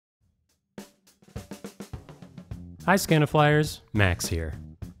Hi Scaniflyers, Max here.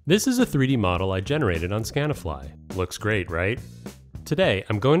 This is a 3D model I generated on Scanifly. Looks great, right? Today,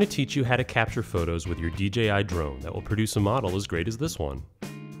 I'm going to teach you how to capture photos with your DJI drone that will produce a model as great as this one.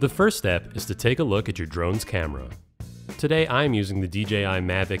 The first step is to take a look at your drone's camera. Today I'm using the DJI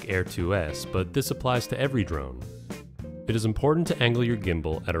Mavic Air 2S, but this applies to every drone. It is important to angle your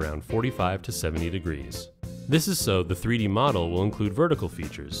gimbal at around 45 to 70 degrees. This is so the 3D model will include vertical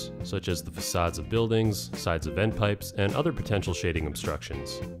features, such as the facades of buildings, sides of vent pipes, and other potential shading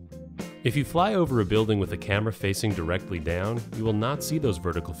obstructions. If you fly over a building with a camera facing directly down, you will not see those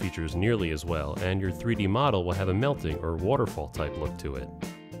vertical features nearly as well, and your 3D model will have a melting or waterfall type look to it.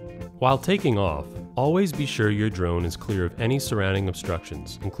 While taking off, always be sure your drone is clear of any surrounding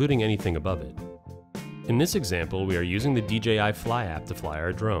obstructions, including anything above it. In this example, we are using the DJI Fly app to fly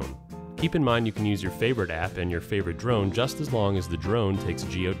our drone. Keep in mind you can use your favorite app and your favorite drone just as long as the drone takes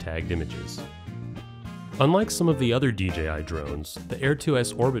geotagged images. Unlike some of the other DJI drones, the Air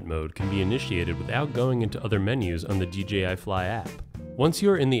 2S orbit mode can be initiated without going into other menus on the DJI Fly app. Once you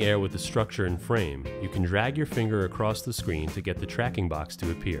are in the air with the structure in frame, you can drag your finger across the screen to get the tracking box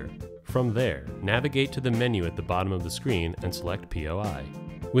to appear. From there, navigate to the menu at the bottom of the screen and select POI.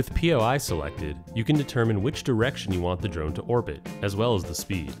 With POI selected, you can determine which direction you want the drone to orbit, as well as the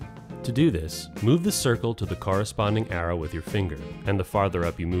speed. To do this, move the circle to the corresponding arrow with your finger, and the farther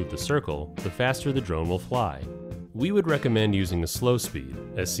up you move the circle, the faster the drone will fly. We would recommend using a slow speed,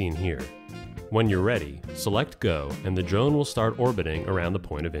 as seen here. When you're ready, select Go, and the drone will start orbiting around the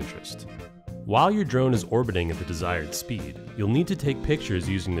point of interest. While your drone is orbiting at the desired speed, you'll need to take pictures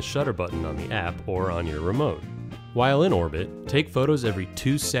using the shutter button on the app or on your remote. While in orbit, take photos every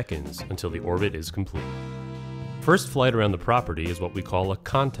 2 seconds until the orbit is complete. First flight around the property is what we call a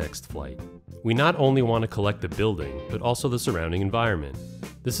context flight. We not only want to collect the building, but also the surrounding environment.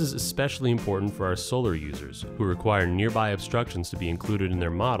 This is especially important for our solar users, who require nearby obstructions to be included in their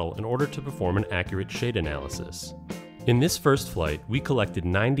model in order to perform an accurate shade analysis. In this first flight, we collected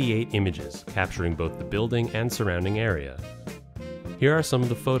 98 images, capturing both the building and surrounding area. Here are some of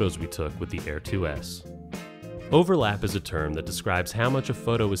the photos we took with the Air 2S. Overlap is a term that describes how much a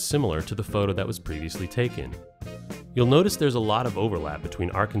photo is similar to the photo that was previously taken. You'll notice there's a lot of overlap between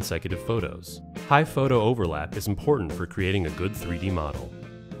our consecutive photos. High photo overlap is important for creating a good 3D model.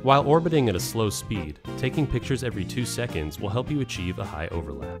 While orbiting at a slow speed, taking pictures every 2 seconds will help you achieve a high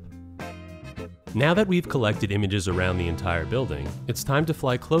overlap. Now that we've collected images around the entire building, it's time to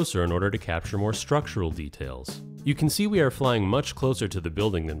fly closer in order to capture more structural details. You can see we are flying much closer to the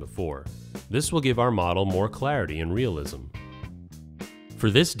building than before. This will give our model more clarity and realism.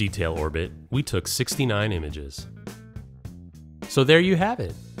 For this detail orbit, we took 69 images. So there you have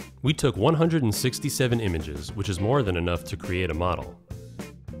it. We took 167 images, which is more than enough to create a model.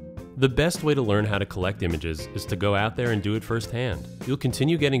 The best way to learn how to collect images is to go out there and do it firsthand. You'll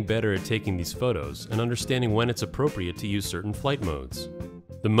continue getting better at taking these photos and understanding when it's appropriate to use certain flight modes.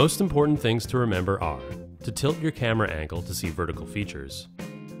 The most important things to remember are to tilt your camera angle to see vertical features,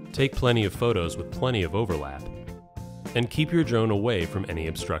 take plenty of photos with plenty of overlap, and keep your drone away from any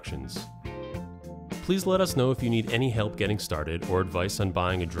obstructions. Please let us know if you need any help getting started or advice on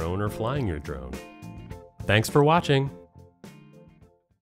buying a drone or flying your drone. Thanks for watching!